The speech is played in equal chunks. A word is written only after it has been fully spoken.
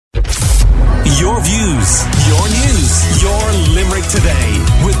Your views, your news, your Limerick Today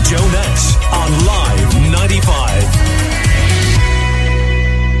with Joe Nash on Live 95.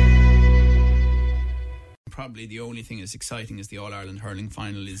 Probably the only thing as exciting as the All-Ireland hurling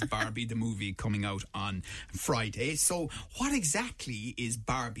final is Barbie, the movie coming out on Friday. So what exactly is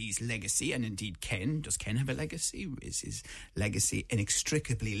Barbie's legacy? And indeed Ken, does Ken have a legacy? Is his legacy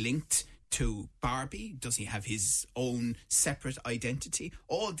inextricably linked to Barbie? Does he have his own separate identity?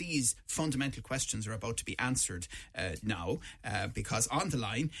 All these fundamental questions are about to be answered now because on the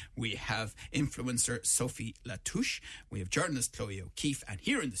line we have influencer Sophie Latouche, we have journalist Chloe O'Keefe, and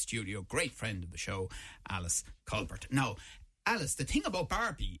here in the studio, great friend of the show, Alice Colbert. Now, Alice, the thing about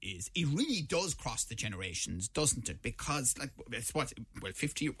Barbie is it really does cross the generations, doesn't it? Because, like, it's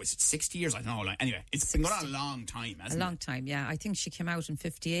 50 years, was it 60 years? I don't know. Anyway, it's been going on a long time, hasn't it? A long time, yeah. I think she came out in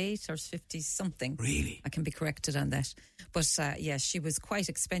 58 or 50-something. Really? I can be corrected on that. But, yeah, she was quite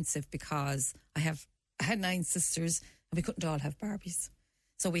expensive because I had 9 sisters and we couldn't all have Barbies.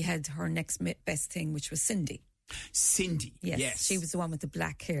 So we had her next best thing, which was Cindy. Cindy, yes. She was the one with the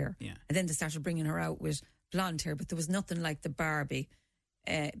black hair. Yeah. And then they started bringing her out with blonde hair, but there was nothing like the Barbie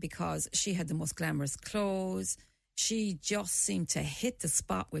because she had the most glamorous clothes. She just seemed to hit the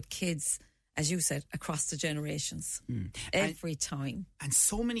spot with kids, as you said, across the generations every time. And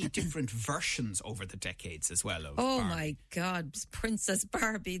so many different versions over the decades as well of Barbie. My God, Princess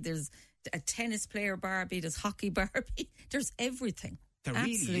Barbie, there's a tennis player Barbie, there's hockey Barbie, there's everything. There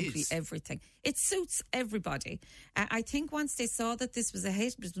Absolutely really is. Everything. It suits everybody. I think once they saw that this was a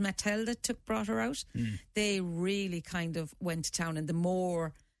hit, it was Mattel that brought her out, they really kind of went to town. And the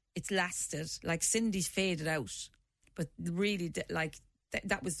more it's lasted, like Cindy's faded out, but really, like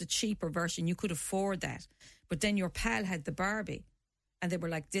that was the cheaper version. You could afford that. But then your pal had the Barbie, and they were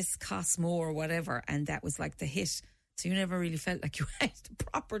like, this costs more or whatever, and that was like the hit. So you never really felt like you had the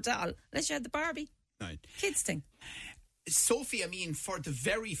proper doll, unless you had the Barbie. Right. Kids thing. Sophie, I mean, for the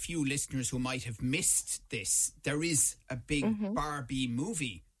very few listeners who might have missed this, there is a big Barbie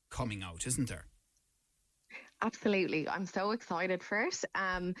movie coming out, isn't there? Absolutely. I'm so excited for it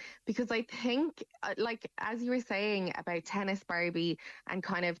because I think, like, as you were saying about tennis Barbie and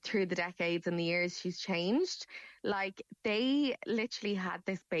kind of through the decades and the years she's changed, like they literally had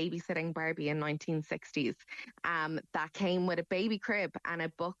this babysitting Barbie in 1960s that came with a baby crib and a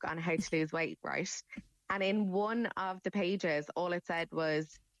book on how to lose weight, right? And in one of the pages, all it said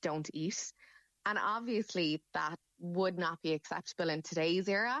was, don't eat. And obviously that would not be acceptable in today's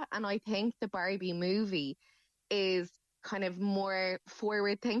era. And I think the Barbie movie is kind of more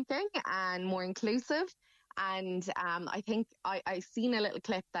forward thinking and more inclusive. And I think I seen a little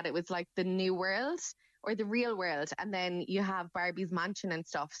clip that it was like the new world or the real world. And then you have Barbie's mansion and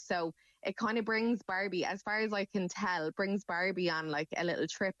stuff. So it kind of brings Barbie, as far as I can tell, brings Barbie on like a little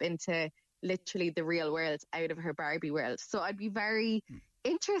trip into literally the real world out of her Barbie world. So I'd be very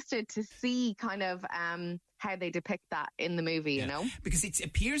interested to see kind of how they depict that in the movie, you know? Because it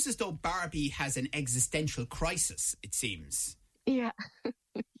appears as though Barbie has an existential crisis, it seems. Yeah.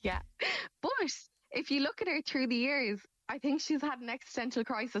 Yeah. But if you look at her through the years, I think she's had an existential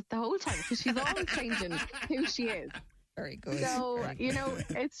crisis the whole time because she's always changing who she is. Very good. So, you know,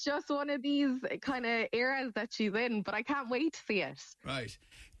 it's just one of these kind of eras that she's in, but I can't wait to see it. Right.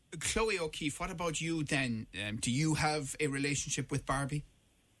 Chloe O'Keefe, what about you then? Do you have a relationship with Barbie?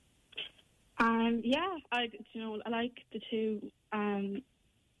 Yeah, I like the two,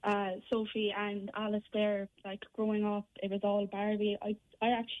 Sophie and Alice there. Like growing up, it was all Barbie. I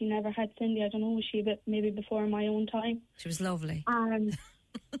actually never had Cindy. I don't know, was she maybe before my own time? She was lovely.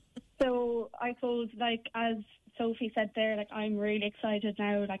 So I suppose, like as Sophie said there, like I'm really excited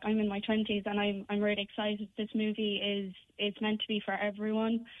now. Like I'm in my 20s and I'm really excited. This movie is meant to be for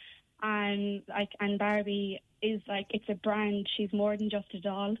everyone, and Barbie is like, it's a brand. She's more than just a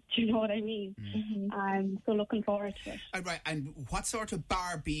doll. Do you know what I mean? So looking forward to it. Right. And what sort of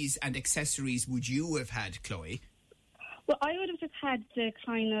Barbies and accessories would you have had, Chloe? Well, I would have just had the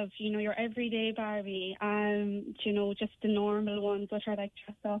kind of, your everyday Barbie, just the normal ones that are like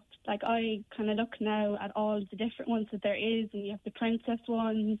dressed up. Like I kind of look now at all the different ones that there is, and you have the princess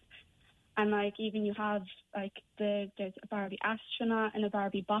ones, and like even you have like there's a Barbie astronaut and a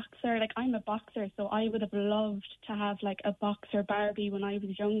Barbie boxer. Like I'm a boxer, so I would have loved to have like a boxer Barbie when I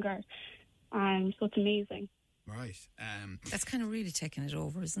was younger. So it's amazing. Right. That's kind of really taking it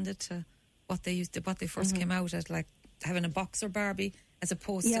over, isn't it? What they first came out at, like having a boxer Barbie as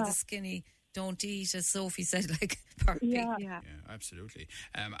opposed to the skinny don't eat, as Sophie said, like Barbie. Yeah. Yeah, absolutely.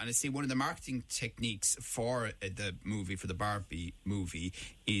 And I see one of the marketing techniques for the Barbie movie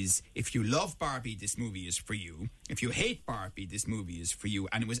is, if you love Barbie, this movie is for you. If you hate Barbie, this movie is for you.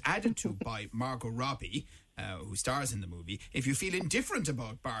 And it was added to by Margot Robbie, who stars in the movie. If you feel indifferent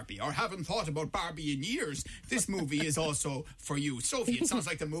about Barbie or haven't thought about Barbie in years, this movie is also for you. Sophie, it sounds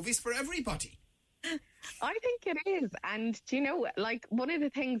like the movie's for everybody. I think it is. And do you know, like, one of the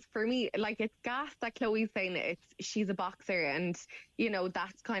things for me, like, it's gas that Chloe's saying she's a boxer, and, you know,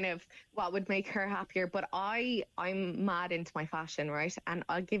 that's kind of what would make her happier. But I'm mad into my fashion, right? And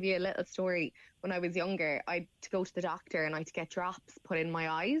I'll give you a little story. When I was younger, I'd to go to the doctor and I'd to get drops put in my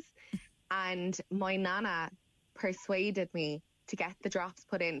eyes. And my nana persuaded me to get the drops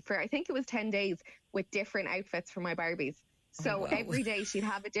put in for, I think it was 10 days, with different outfits for my Barbies. So every day she'd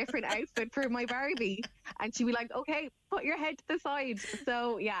have a different outfit for my Barbie, and she'd be like, okay, put your head to the side.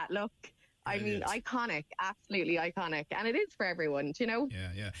 So yeah, look, I mean, iconic, absolutely iconic. And it is for everyone, do you know?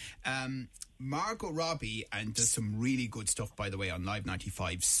 Yeah. Margot Robbie, and does some really good stuff, by the way, on Live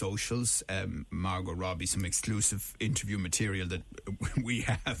 95 socials. Margot Robbie, some exclusive interview material that we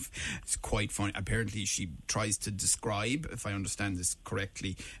have. It's quite funny. Apparently she tries to describe, if I understand this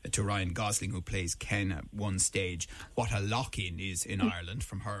correctly, to Ryan Gosling, who plays Ken at one stage, what a lock-in is in Ireland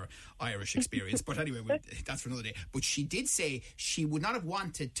from her Irish experience. But anyway, that's for another day. But she did say she would not have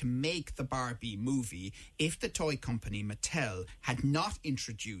wanted to make the Barbie movie if the toy company Mattel had not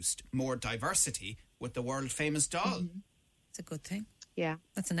introduced more diversity with the world famous doll. It's a good thing. Yeah.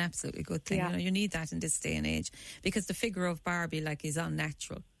 That's an absolutely good thing. Yeah. You know, you need that in this day and age, because the figure of Barbie, like, is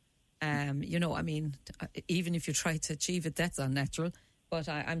unnatural. You know, I mean, even if you try to achieve it, that's unnatural. But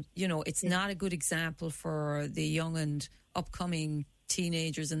I'm, you know, it's not a good example for the young and upcoming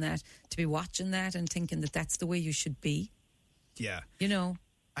teenagers and that to be watching that and thinking that that's the way you should be. Yeah. You know.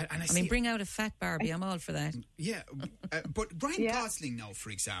 I mean, bring out a fat Barbie. I'm all for that. Yeah, but Ryan Gosling now, for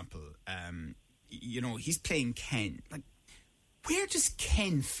example, you know, he's playing Ken. Like, where does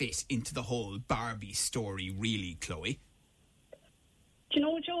Ken fit into the whole Barbie story, really, Chloe? Do you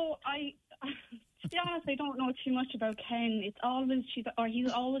know, Joe, to be honest, I don't know too much about Ken. He's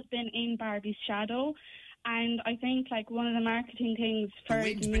always been in Barbie's shadow. And I think, like, one of the marketing things for the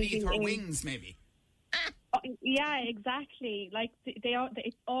wind beneath her wings, maybe. Yeah, exactly. Like,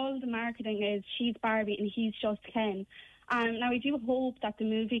 all the marketing is she's Barbie and he's just Ken. Now, I do hope that the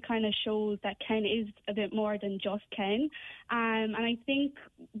movie kind of shows that Ken is a bit more than just Ken. And I think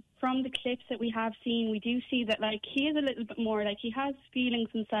from the clips that we have seen, we do see that, like, he is a little bit more, like, he has feelings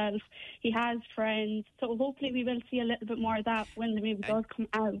himself, he has friends. So hopefully we will see a little bit more of that when the movie does come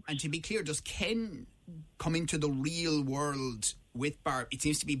out. And to be clear, does Ken come into the real world with Barbie? It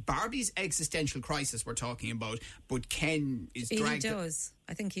seems to be Barbie's existential crisis we're talking about, but Ken is dragged. He does.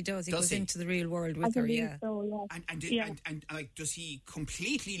 I think he does. He goes into the real world with her, yeah. So, yeah. And like, does he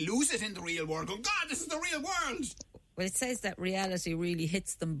completely lose it in the real world? Go, God, this is the real world. Well, it says that reality really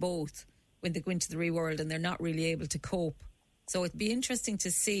hits them both when they go into the real world, and they're not really able to cope. So it'd be interesting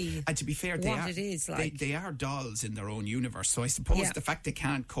to see. And to be fair, it is like. They are dolls in their own universe. So I suppose the fact they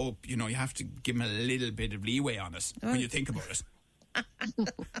can't cope, you know, you have to give them a little bit of leeway on it when you think about it.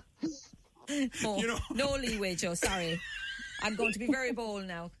 You know? No leeway, Joe. Sorry. I'm going to be very bold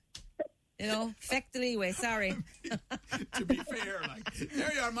now. You know, feck the leeway, sorry. To be fair, like,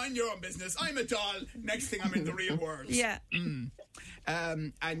 there you are, mind your own business. I'm a doll. Next thing, I'm in the real world. Yeah. And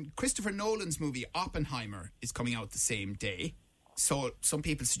Christopher Nolan's movie Oppenheimer is coming out the same day. So some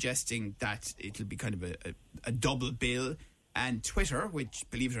people suggesting that it'll be kind of a double bill. And Twitter, which,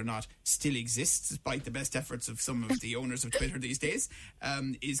 believe it or not, still exists despite the best efforts of some of the owners of Twitter these days,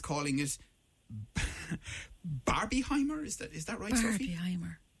 is calling it Barbieheimer. Is that right, Sophie?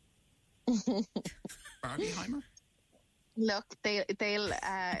 Barbieheimer. Barbieheimer? Look,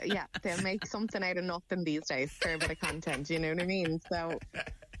 they'll make something out of nothing these days for a bit of content, you know what I mean? So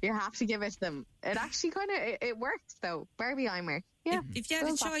you have to give it to them. It actually kind of, it works though. Barbieheimer. Yeah. If you had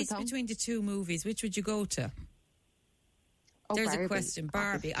a choice between the two movies, which would you go to? There's Barbie. A question.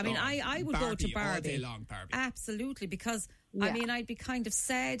 Barbie. I mean, I would go to Barbie. All day long, Barbie. Absolutely, because, I mean, I'd be kind of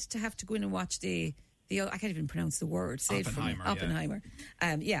sad to have to go in and watch the I can't even pronounce the word. Say Oppenheimer.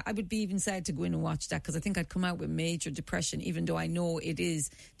 Yeah. I would be even sad to go in and watch that, because I think I'd come out with major depression, even though I know it is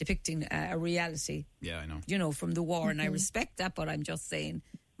depicting a reality. Yeah, I know. You know, from the war, and I respect that, but I'm just saying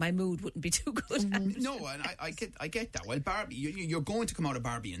my mood wouldn't be too good. No, and I get that. Well, Barbie, you're going to come out of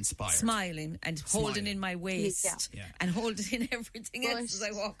Barbie inspired. Smiling and holding in my waist and holding in everything else as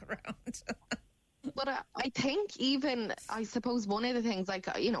I walk around. But I think even, I suppose one of the things, like,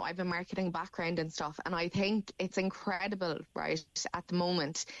 you know, I have a marketing background and stuff, and I think it's incredible, right, at the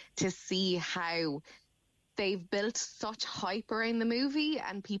moment to see how they've built such hype around the movie,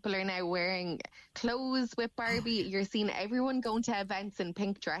 and people are now wearing clothes with Barbie. You're seeing everyone going to events in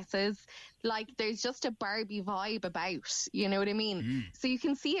pink dresses. Like, there's just a Barbie vibe about, you know what I mean? So you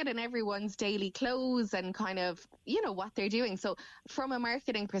can see it in everyone's daily clothes and kind of, you know, what they're doing. So from a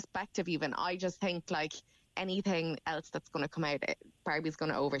marketing perspective, even, I just think, like, anything else that's going to come out, Barbie's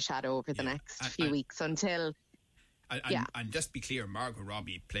going to overshadow over the next few weeks until... And just be clear, Margot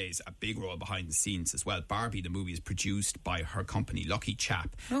Robbie plays a big role behind the scenes as well. Barbie, the movie, is produced by her company, Lucky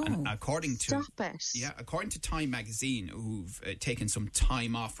Chap. And according to according to Time magazine, who've taken some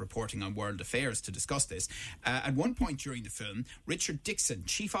time off reporting on world affairs to discuss this, at one point during the film, Richard Dixon,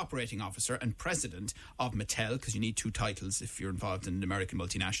 Chief Operating Officer and President of Mattel, because you need two titles if you're involved in an American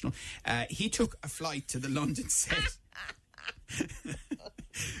multinational, he took a flight to the London set.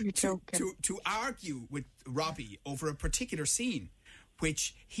 You're joking. To argue with Robbie over a particular scene,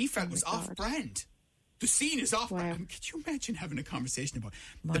 which he felt was off-brand. The scene is off-brand. Could you imagine having a conversation about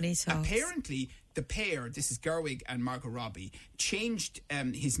money talks? Apparently, the pair, this is Gerwig and Margot Robbie, changed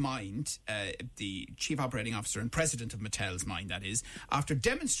his mind, the Chief Operating Officer and President of Mattel's mind, that is, after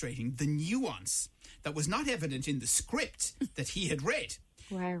demonstrating the nuance that was not evident in the script that he had read.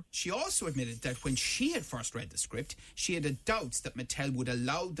 Wow. She also admitted that when she had first read the script, she had doubts that Mattel would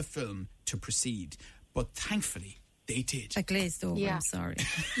allow the film to proceed. But thankfully, they did. I glazed over, I'm sorry.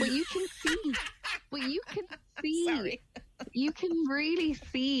 But you can see, Sorry. you can really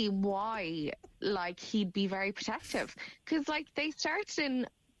see why, like, he'd be very protective. Because, like, they started in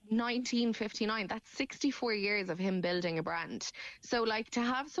 1959. That's 64 years of him building a brand. So, like, to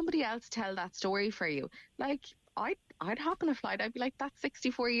have somebody else tell that story for you, like, I'd hop on a flight. I'd be like, that's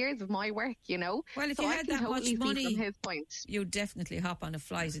 64 years of my work, you know? Well, if so you I had can that totally much money, see from his point. you'd definitely hop on a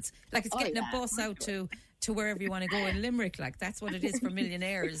flight. It's like it's getting a bus out to wherever you want to go in Limerick. Like, that's what it is for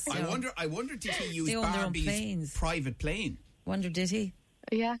millionaires. So. I wonder did he use They own their own Barbie's planes. private plane? Wonder, did he?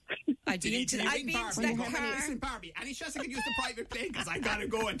 Yeah. I'd be into that car. Listen, Barbie, any chance I can use the private plane? Because I got to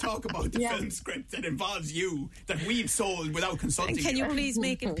go and talk about the film script that involves you, that we've sold without consulting And can you please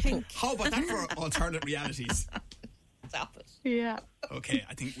make it pink? How about that for alternate realities? Stop it. Yeah. Okay,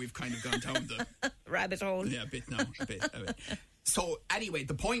 I think we've kind of gone down the rabbit hole. Yeah, a bit now. A bit. So anyway,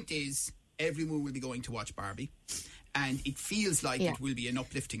 the point is everyone will be going to watch Barbie, and it feels like it will be an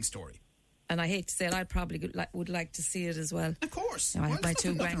uplifting story. And I hate to say it, I probably would like to see it as well. Of course. I have my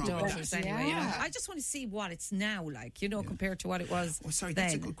two granddaughters anyway. Yeah. You know, I just want to see what it's now like, you know, compared to what it was. Oh, sorry, then.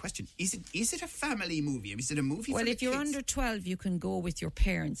 that's a good question. Is it a family movie? Is it a movie for the if you're kids? under 12, you can go with your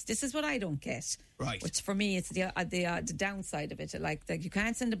parents. This is what I don't get. Right. Which for me, it's the downside of it. Like, you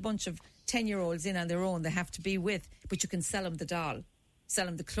can't send a bunch of 10-year-olds in on their own. They have to be with, but you can sell them the doll, sell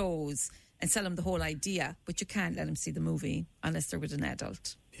them the clothes, and sell them the whole idea. But you can't let them see the movie unless they're with an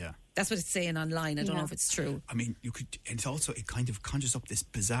adult. Yeah. That's what it's saying online. I don't know if it's true. I mean, you could, and it's also, it kind of conjures up this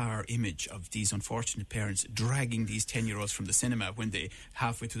bizarre image of these unfortunate parents dragging these 10-year-olds from the cinema when they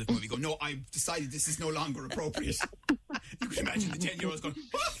halfway through the movie go, no, I've decided this is no longer appropriate. You can imagine the 10-year-olds going,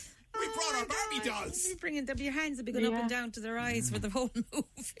 what? We brought our Barbie dolls. You're bringing them, your hands will be going up and down to their eyes for the whole movie.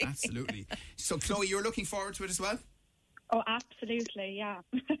 Absolutely. So, Chloe, you're looking forward to it as well? Oh, absolutely, yeah.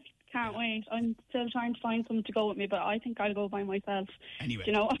 Can't wait. I'm still trying to find someone to go with me, but I think I'll go by myself. Anyway,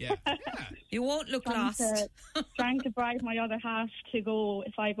 you know? Yeah. You won't look lost. Trying to bribe my other half to go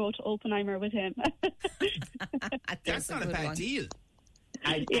if I go to Oppenheimer with him. That's not a bad deal.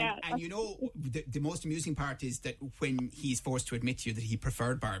 And you know, the most amusing part is that when he's forced to admit to you that he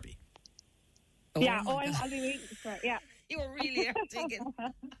preferred Barbie. I'll be waiting for it, yeah. You were really thinking.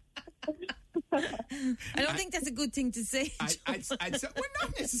 I don't think that's a good thing to say. Well,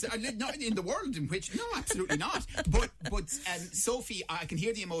 not necessarily. Not in the world in which. No, absolutely not. But Sophie, I can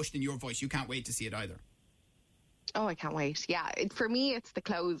hear the emotion in your voice. You can't wait to see it either. Oh, I can't wait. Yeah, for me, it's the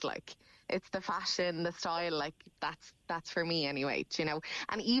clothes. Like, it's the fashion, the style. Like, that's for me anyway. You know,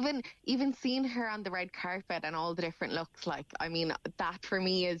 and even seeing her on the red carpet and all the different looks. Like, I mean, that for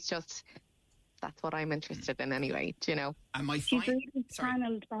me is just. That's what I'm interested in anyway, do you know? She's really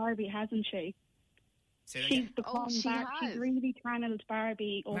channeled Barbie, hasn't she? She's become she's really channeled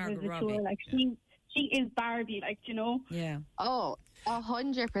Barbie over Margot the Robbie. tour. Like, she is Barbie, like, you know? Yeah. Oh,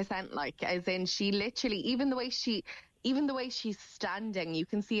 100%. Like, as in, she literally, even the way she's standing, you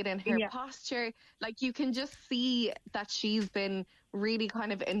can see it in her posture. Like, you can just see that she's been really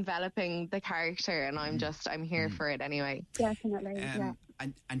kind of enveloping the character, and I'm here for it anyway. Definitely, yeah.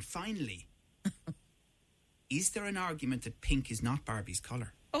 And finally, is there an argument that pink is not Barbie's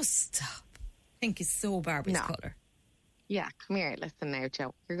colour? Oh, stop. Pink is so Barbie's No. colour. Yeah, come here. Listen now,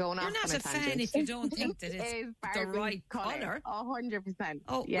 Joe. You're going You're off not on a a fan tangent. if you don't think that It it's is the Barbie's right colour. 100%.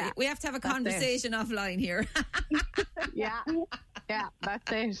 Oh, yeah. we have to have a That's it. conversation offline here. Yeah, yeah,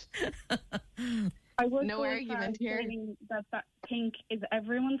 that's it. I would No go as argument far as here. saying that pink is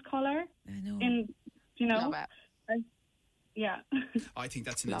everyone's colour. I know. In, you know, Love it. yeah. I think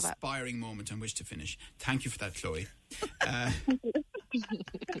that's an Love it. inspiring moment on which to finish. Thank you for that, Chloe.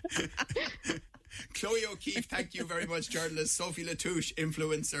 Chloe O'Keefe, thank you very much, journalist. Sophie Latouche,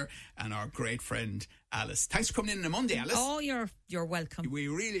 influencer, and our great friend Alice. Thanks for coming in on a Monday, Alice. Oh, you're welcome. We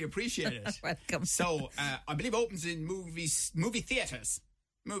really appreciate it. Welcome. So, I believe it opens in movie theatres.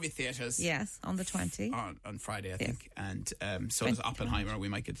 Yes, on the 20th. On Friday, I think. And so does Oppenheimer. We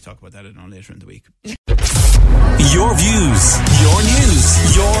might get to talk about that later in the week. Your views,